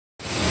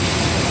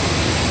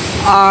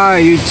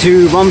Alright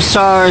YouTube, I'm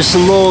sorry it's a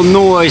little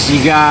noisy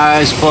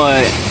guys,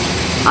 but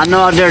I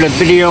know I did a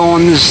video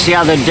on this the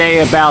other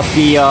day about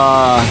the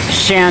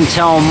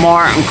Shantell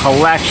Martin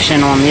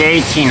collection on the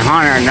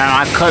 1800 and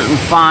I couldn't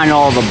find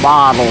all the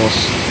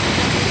bottles.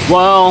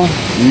 Well,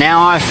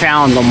 now I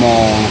found them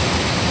all.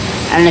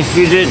 And if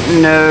you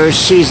didn't know,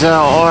 she's an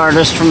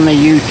artist from the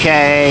UK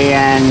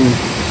and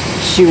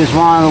she was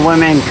one of the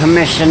women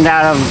commissioned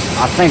out of,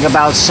 I think,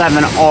 about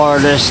 7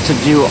 artists to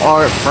do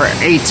art for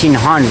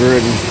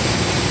 1800.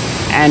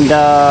 And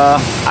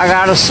I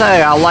gotta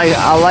say, I like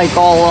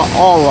all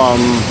of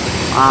them.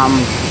 I'm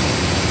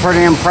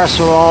pretty impressed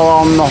with all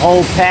of them. The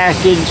whole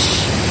package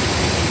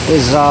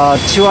is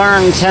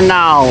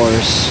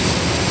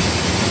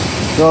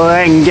 $210. Go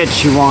ahead and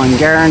get you one.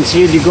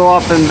 Guaranteed to go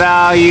up in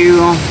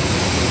value.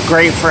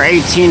 Great for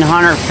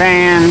 1800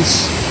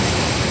 fans.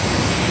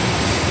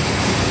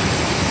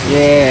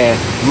 Yeah,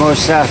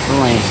 most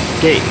definitely.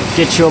 Get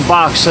you a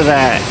box of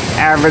that.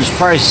 Average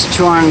price is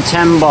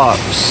 $210.